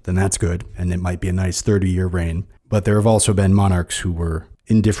people, then that's good. And it might be a nice 30-year reign. But there have also been monarchs who were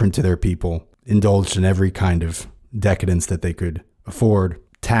indifferent to their people, indulged in every kind of decadence that they could afford,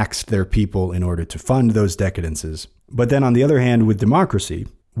 taxed their people in order to fund those decadences. But then on the other hand, with democracy,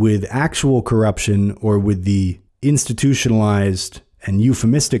 with actual corruption or with the institutionalized and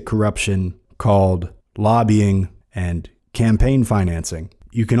euphemistic corruption called lobbying and campaign financing,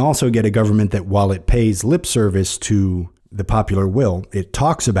 you can also get a government that, while it pays lip service to the popular will, it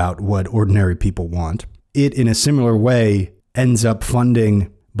talks about what ordinary people want, it in a similar way ends up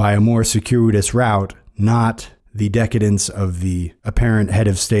funding by a more circuitous route, not the decadence of the apparent head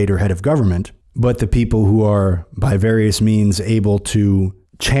of state or head of government, but the people who are by various means able to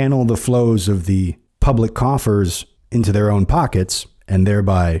channel the flows of the public coffers into their own pockets and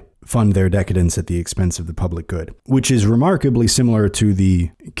thereby fund their decadence at the expense of the public good, which is remarkably similar to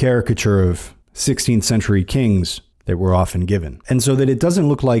the caricature of 16th century kings that we're often given. And so that it doesn't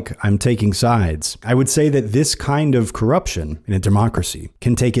look like I'm taking sides, I would say that this kind of corruption in a democracy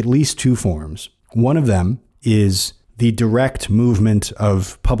can take at least two forms. One of them is the direct movement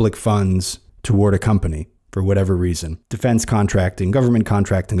of public funds toward a company for whatever reason. Defense contracting, government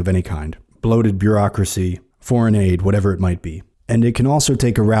contracting of any kind, bloated bureaucracy, foreign aid, whatever it might be. And it can also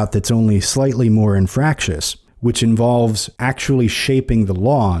take a route that's only slightly more infractious, which involves actually shaping the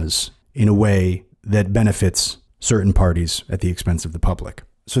laws in a way that benefits certain parties at the expense of the public.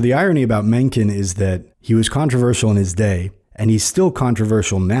 So the irony about Mencken is that he was controversial in his day, and he's still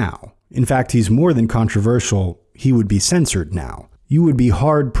controversial now. In fact, he's more than controversial, he would be censored now. You would be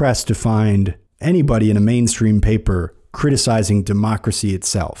hard-pressed to find anybody in a mainstream paper criticizing democracy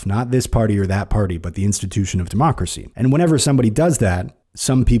itself, not this party or that party, but the institution of democracy. And whenever somebody does that,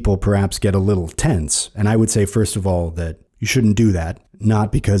 some people perhaps get a little tense. And I would say, first of all, that you shouldn't do that,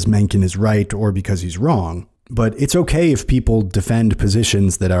 not because Mencken is right or because he's wrong, but it's okay if people defend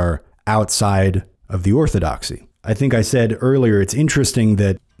positions that are outside of the orthodoxy. I think I said earlier, it's interesting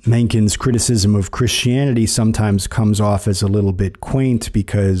that Mencken's criticism of Christianity sometimes comes off as a little bit quaint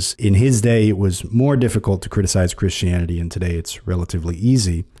because in his day it was more difficult to criticize Christianity and today it's relatively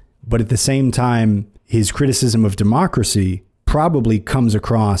easy. But at the same time, his criticism of democracy probably comes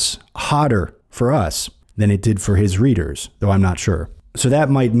across hotter for us than it did for his readers, though I'm not sure. So that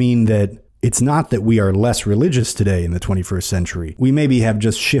might mean that it's not that we are less religious today in the 21st century. We maybe have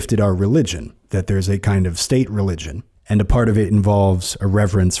just shifted our religion, that there's a kind of state religion. And a part of it involves a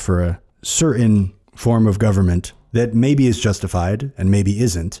reverence for a certain form of government that maybe is justified and maybe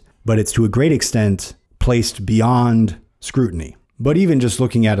isn't, but it's to a great extent placed beyond scrutiny. But even just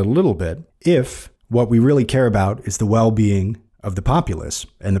looking at it a little bit, if what we really care about is the well-being of the populace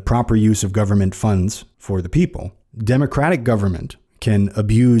and the proper use of government funds for the people, democratic government can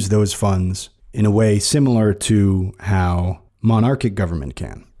abuse those funds in a way similar to how monarchic government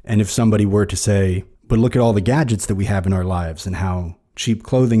can. And if somebody were to say, but look at all the gadgets that we have in our lives and how cheap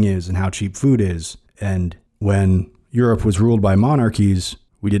clothing is and how cheap food is. And when Europe was ruled by monarchies,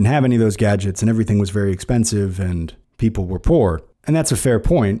 we didn't have any of those gadgets and everything was very expensive and people were poor. And that's a fair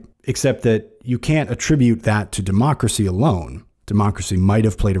point, except that you can't attribute that to democracy alone. Democracy might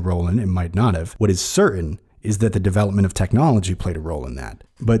have played a role in it, might not have. What is certain is that the development of technology played a role in that.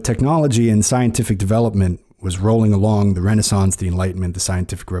 But technology and scientific development was rolling along the Renaissance, the Enlightenment, the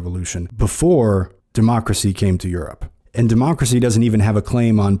scientific revolution before democracy came to Europe. And democracy doesn't even have a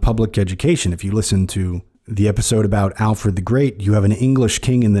claim on public education. If you listen to the episode about Alfred the Great, you have an English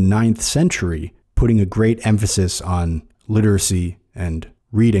king in the 9th century putting a great emphasis on literacy and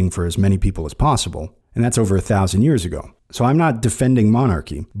reading for as many people as possible. And that's over 1,000 years ago. So I'm not defending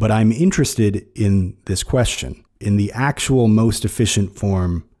monarchy, but I'm interested in this question, in the actual most efficient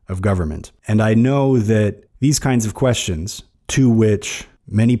form of government. And I know that these kinds of questions, to which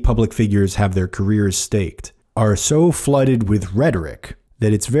many public figures have their careers staked, are so flooded with rhetoric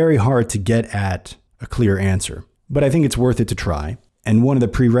that it's very hard to get at a clear answer. But I think it's worth it to try. And one of the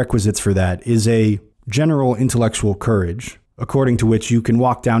prerequisites for that is a general intellectual courage, according to which you can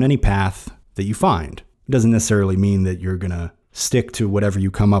walk down any path that you find. It doesn't necessarily mean that you're going to stick to whatever you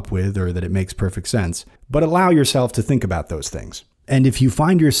come up with or that it makes perfect sense, but allow yourself to think about those things. And if you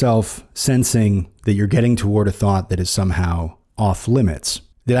find yourself sensing that you're getting toward a thought that is somehow off limits,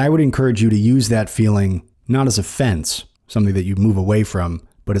 then I would encourage you to use that feeling not as a fence, something that you move away from,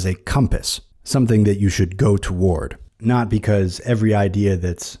 but as a compass. something that you should go toward, not because every idea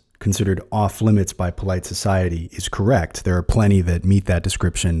that's considered off limits by polite society is correct. There are plenty that meet that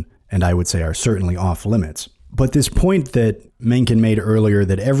description, and I would say are certainly off limits. But this point that Mencken made earlier,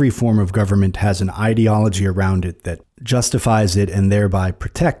 that every form of government has an ideology around it that justifies it and thereby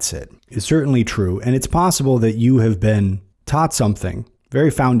protects it, is certainly true. And it's possible that you have been taught something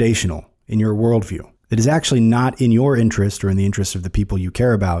very foundational in your worldview that is actually not in your interest or in the interest of the people you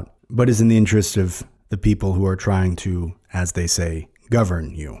care about, but is in the interest of the people who are trying to, as they say,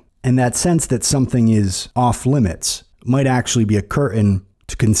 govern you. And that sense that something is off limits might actually be a curtain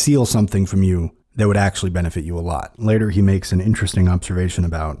to conceal something from you that would actually benefit you a lot. Later, he makes an interesting observation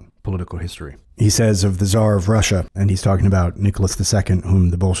about political history. He says of the Tsar of Russia, and he's talking about Nicholas II, whom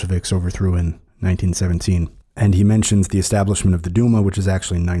the Bolsheviks overthrew in 1917. And he mentions the establishment of the Duma, which is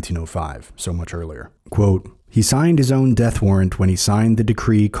actually in 1905, so much earlier. Quote, "He signed his own death warrant when he signed the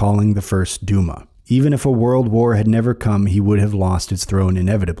decree calling the first Duma. Even if a world war had never come, he would have lost his throne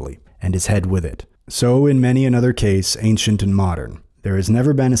inevitably, and his head with it. So in many another case, ancient and modern. There has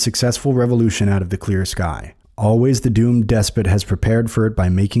never been a successful revolution out of the clear sky. Always the doomed despot has prepared for it by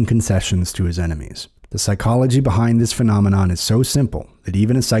making concessions to his enemies. The psychology behind this phenomenon is so simple that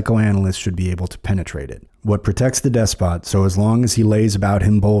even a psychoanalyst should be able to penetrate it. What protects the despot, so as long as he lays about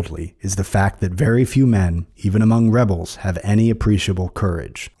him boldly, is the fact that very few men, even among rebels, have any appreciable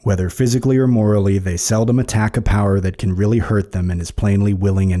courage. Whether physically or morally, they seldom attack a power that can really hurt them and is plainly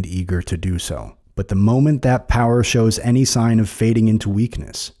willing and eager to do so. But the moment that power shows any sign of fading into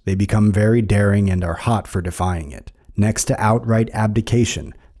weakness, they become very daring and are hot for defying it. Next to outright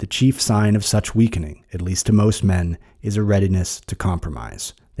abdication, the chief sign of such weakening, at least to most men, is a readiness to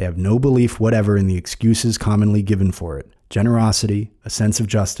compromise. They have no belief whatever in the excuses commonly given for it. Generosity, a sense of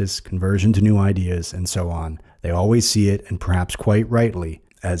justice, conversion to new ideas, and so on. They always see it, and perhaps quite rightly,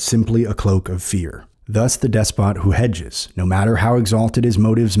 as simply a cloak of fear. Thus the despot who hedges, no matter how exalted his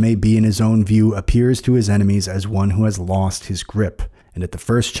motives may be in his own view, appears to his enemies as one who has lost his grip, and at the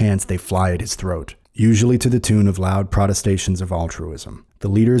first chance they fly at his throat, usually to the tune of loud protestations of altruism. The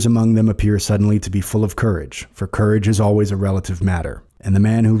leaders among them appear suddenly to be full of courage, for courage is always a relative matter, and the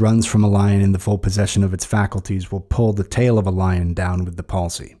man who runs from a lion in the full possession of its faculties will pull the tail of a lion down with the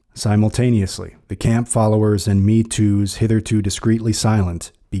palsy. Simultaneously, the camp followers and Me Too's, hitherto discreetly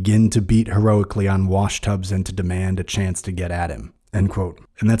silent, begin to beat heroically on washtubs and to demand a chance to get at him." End quote.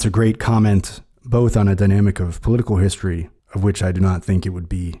 And that's a great comment, both on a dynamic of political history, of which I do not think it would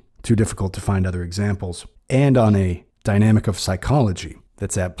be too difficult to find other examples, and on a dynamic of psychology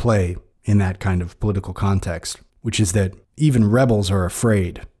that's at play in that kind of political context, which is that even rebels are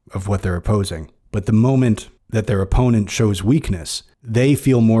afraid of what they're opposing. But the moment that their opponent shows weakness, they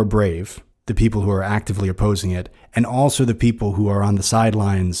feel more brave, the people who are actively opposing it, and also the people who are on the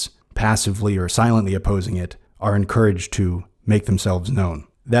sidelines passively or silently opposing it are encouraged to make themselves known.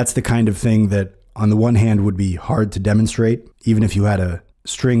 That's the kind of thing that, on the one hand, would be hard to demonstrate, even if you had a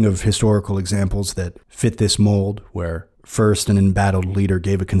string of historical examples that fit this mold, where first an embattled leader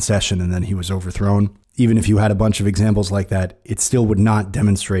gave a concession and then he was overthrown. Even if you had a bunch of examples like that, it still would not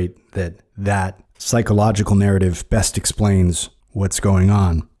demonstrate that that psychological narrative best explains what's going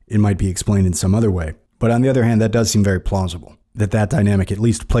on. It might be explained in some other way. But on the other hand, that does seem very plausible, that that dynamic at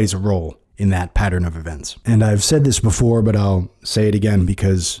least plays a role in that pattern of events. And I've said this before, but I'll say it again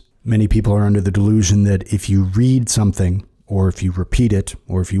because many people are under the delusion that if you read something, or if you repeat it,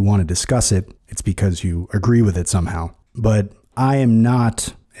 or if you want to discuss it, it's because you agree with it somehow. But I am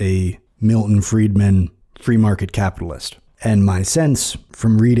not a Milton Friedman free market capitalist. And my sense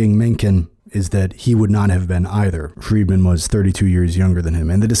from reading Mencken is that he would not have been either. Friedman was 32 years younger than him,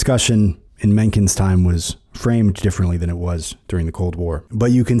 and the discussion in Mencken's time was framed differently than it was during the Cold War.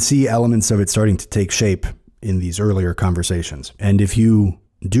 But you can see elements of it starting to take shape in these earlier conversations. And if you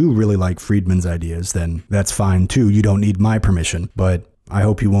do really like Friedman's ideas, then that's fine too. You don't need my permission, but I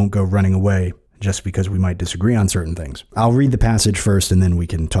hope you won't go running away just because we might disagree on certain things. I'll read the passage first and then we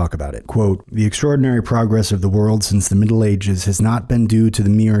can talk about it. Quote, "The extraordinary progress of the world since the Middle Ages has not been due to the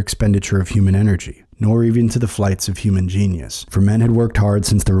mere expenditure of human energy, nor even to the flights of human genius. For men had worked hard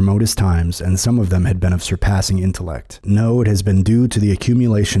since the remotest times, and some of them had been of surpassing intellect. No, it has been due to the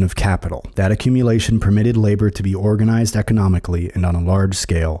accumulation of capital. That accumulation permitted labor to be organized economically and on a large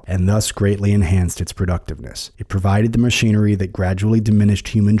scale, and thus greatly enhanced its productiveness. It provided the machinery that gradually diminished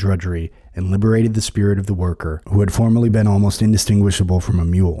human drudgery and liberated the spirit of the worker, who had formerly been almost indistinguishable from a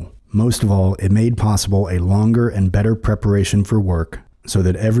mule. Most of all, it made possible a longer and better preparation for work, so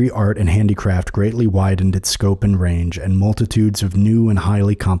that every art and handicraft greatly widened its scope and range, and multitudes of new and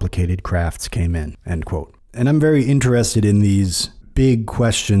highly complicated crafts came in." End quote. And I'm very interested in these big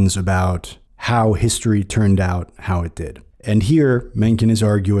questions about how history turned out how it did. And here, Mencken is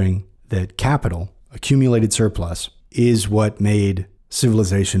arguing that capital, accumulated surplus, is what made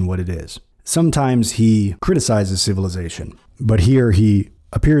civilization what it is. Sometimes he criticizes civilization, but here he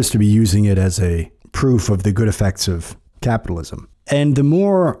appears to be using it as a proof of the good effects of capitalism. And the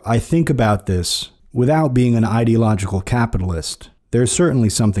more I think about this, without being an ideological capitalist, there's certainly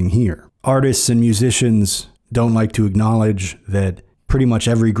something here. Artists and musicians don't like to acknowledge that pretty much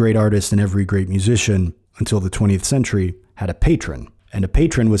every great artist and every great musician until the 20th century had a patron. And a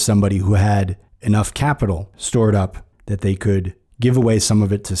patron was somebody who had enough capital stored up that they could give away some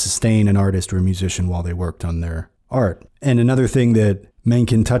of it to sustain an artist or a musician while they worked on their art. And another thing that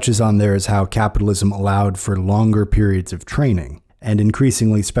Mencken touches on there is how capitalism allowed for longer periods of training, and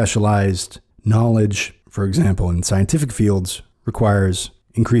increasingly specialized knowledge, for example, in scientific fields, requires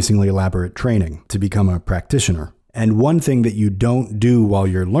increasingly elaborate training to become a practitioner. And one thing that you don't do while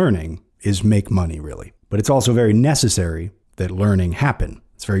you're learning is make money, really. But it's also very necessary that learning happen.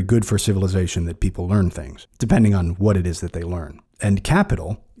 It's very good for civilization that people learn things, depending on what it is that they learn. And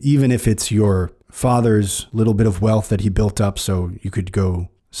capital, even if it's your father's little bit of wealth that he built up so you could go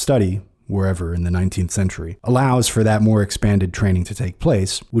study wherever in the 19th century, allows for that more expanded training to take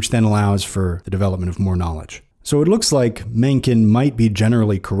place, which then allows for the development of more knowledge. So it looks like Mencken might be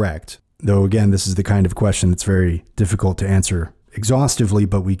generally correct, though again, this is the kind of question that's very difficult to answer exhaustively,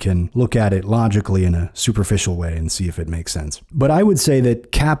 but we can look at it logically in a superficial way and see if it makes sense. But I would say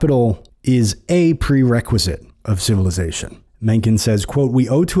that capital is a prerequisite of civilization. Mencken says, quote, "We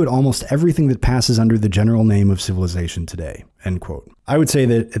owe to it almost everything that passes under the general name of civilization today," end quote. I would say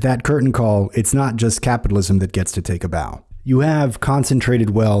that at that curtain call, it's not just capitalism that gets to take a bow. You have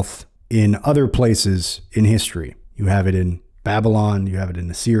concentrated wealth in other places in history. You have it in Babylon, you have it in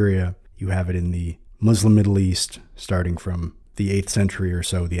Assyria, you have it in the Muslim Middle East, starting from the 8th century or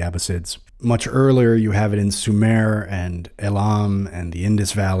so, the Abbasids. Much earlier, you have it in Sumer and Elam and the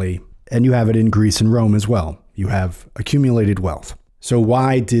Indus Valley, and you have it in Greece and Rome as well. You have accumulated wealth. So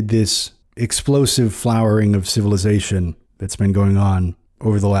why did this explosive flowering of civilization that's been going on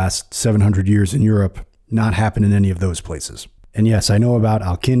over the last 700 years in Europe not happen in any of those places? And yes, I know about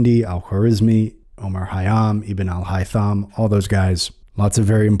Al-Kindi, Al-Khwarizmi, Omar Khayyam, Ibn al-Haytham, all those guys. Lots of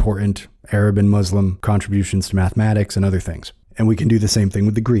very important Arab and Muslim contributions to mathematics and other things. And we can do the same thing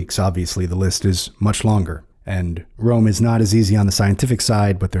with the Greeks. Obviously, the list is much longer. And Rome is not as easy on the scientific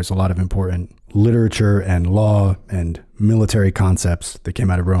side, but there's a lot of important literature and law and military concepts that came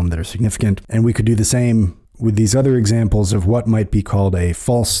out of Rome that are significant. And we could do the same with these other examples of what might be called a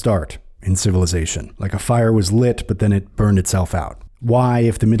false start in civilization. Like a fire was lit, but then it burned itself out. Why,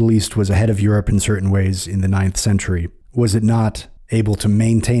 if the Middle East was ahead of Europe in certain ways in the 9th century, was it not able to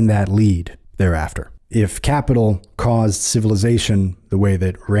maintain that lead thereafter? If capital caused civilization the way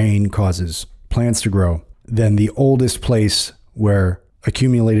that rain causes plants to grow, then the oldest place where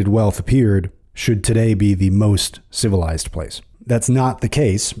accumulated wealth appeared should today be the most civilized place. That's not the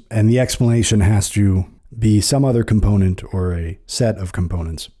case, and the explanation has to be some other component or a set of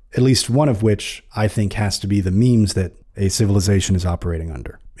components, at least one of which I think has to be the memes that a civilization is operating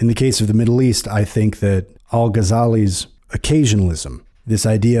under. In the case of the Middle East, I think that Al-Ghazali's occasionalism, this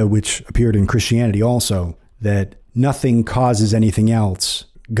idea which appeared in Christianity also, that nothing causes anything else,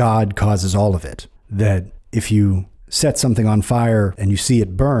 God causes all of it. That if you set something on fire and you see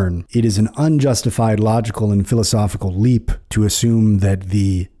it burn, it is an unjustified logical and philosophical leap to assume that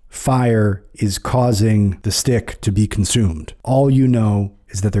the fire is causing the stick to be consumed. All you know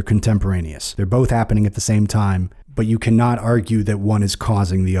is that they're contemporaneous. They're both happening at the same time, but you cannot argue that one is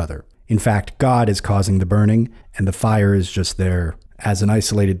causing the other. In fact, God is causing the burning, and the fire is just there as an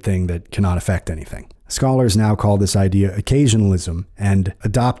isolated thing that cannot affect anything. Scholars now call this idea occasionalism, and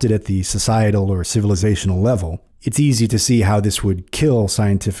adopted at the societal or civilizational level, it's easy to see how this would kill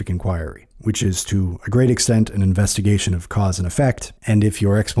scientific inquiry, which is to a great extent an investigation of cause and effect. And if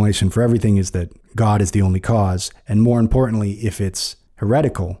your explanation for everything is that God is the only cause, and more importantly, if it's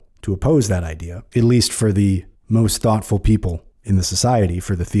heretical to oppose that idea, at least for the most thoughtful people in the society,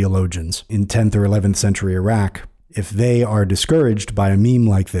 for the theologians in 10th or 11th century Iraq, if they are discouraged by a meme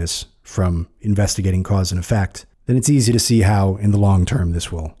like this from investigating cause and effect, then it's easy to see how, in the long term,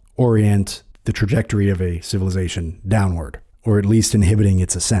 this will orient the trajectory of a civilization downward, or at least inhibiting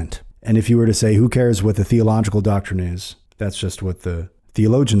its ascent. And if you were to say, who cares what the theological doctrine is, that's just what the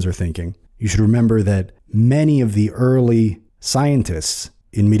theologians are thinking, you should remember that many of the early scientists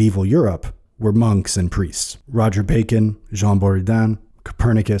in medieval Europe were monks and priests. Roger Bacon, Jean Buridan,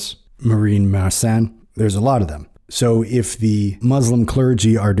 Copernicus, Marine Marsan, there's a lot of them. So if the Muslim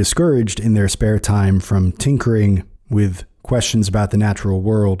clergy are discouraged in their spare time from tinkering with questions about the natural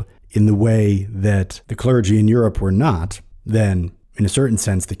world, in the way that the clergy in Europe were not, then in a certain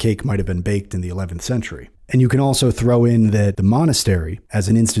sense, the cake might have been baked in the 11th century. And you can also throw in that the monastery as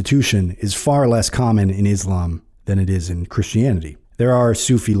an institution is far less common in Islam than it is in Christianity. There are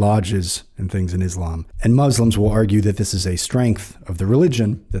Sufi lodges and things in Islam, and Muslims will argue that this is a strength of the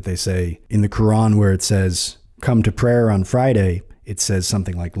religion, that they say in the Quran where it says, come to prayer on Friday, it says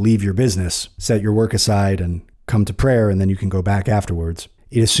something like, leave your business, set your work aside and come to prayer, and then you can go back afterwards.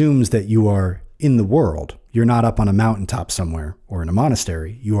 It assumes that you are in the world. You're not up on a mountaintop somewhere or in a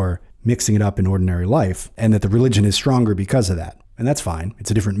monastery. You are mixing it up in ordinary life, and that the religion is stronger because of that. And that's fine.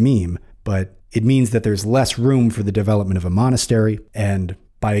 It's a different meme, but it means that there's less room for the development of a monastery, and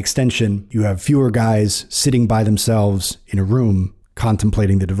by extension, you have fewer guys sitting by themselves in a room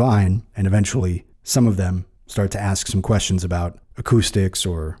contemplating the divine, and eventually some of them start to ask some questions about acoustics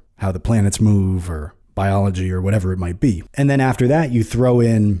or how the planets move or biology or whatever it might be. And then after that, you throw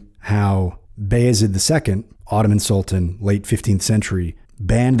in how Bayezid II, Ottoman Sultan, late 15th century,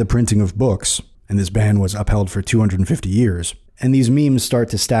 banned the printing of books, and this ban was upheld for 250 years. And these memes start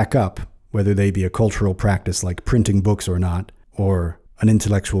to stack up, whether they be a cultural practice like printing books or not, or an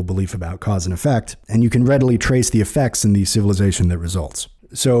intellectual belief about cause and effect, and you can readily trace the effects in the civilization that results.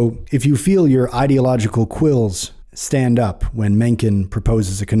 So if you feel your ideological quills stand up when Mencken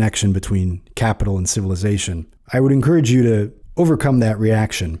proposes a connection between capital and civilization, I would encourage you to overcome that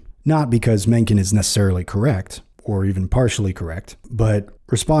reaction, not because Mencken is necessarily correct, or even partially correct, but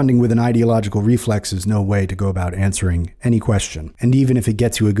responding with an ideological reflex is no way to go about answering any question. And even if it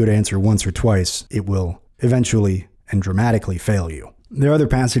gets you a good answer once or twice, it will eventually and dramatically fail you. There are other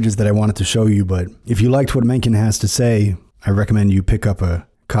passages that I wanted to show you, but if you liked what Mencken has to say, I recommend you pick up a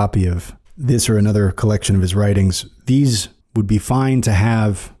copy of this or another collection of his writings. These would be fine to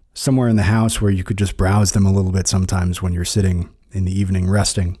have somewhere in the house where you could just browse them a little bit sometimes when you're sitting in the evening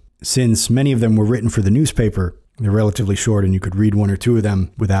resting. Since many of them were written for the newspaper, they're relatively short and you could read one or two of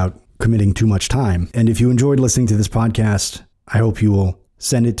them without committing too much time. And if you enjoyed listening to this podcast, I hope you will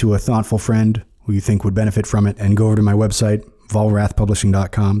send it to a thoughtful friend who you think would benefit from it, and go over to my website,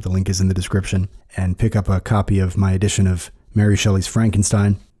 volrathpublishing.com. The link is in the description, and pick up a copy of my edition of Mary Shelley's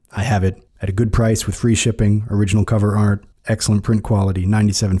Frankenstein. I have it at a good price with free shipping, original cover art, excellent print quality,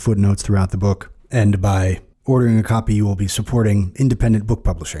 97 footnotes throughout the book. And by ordering a copy, you will be supporting independent book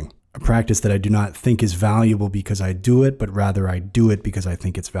publishing, a practice that I do not think is valuable because I do it, but rather I do it because I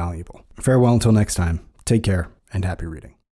think it's valuable. Farewell until next time. Take care and happy reading.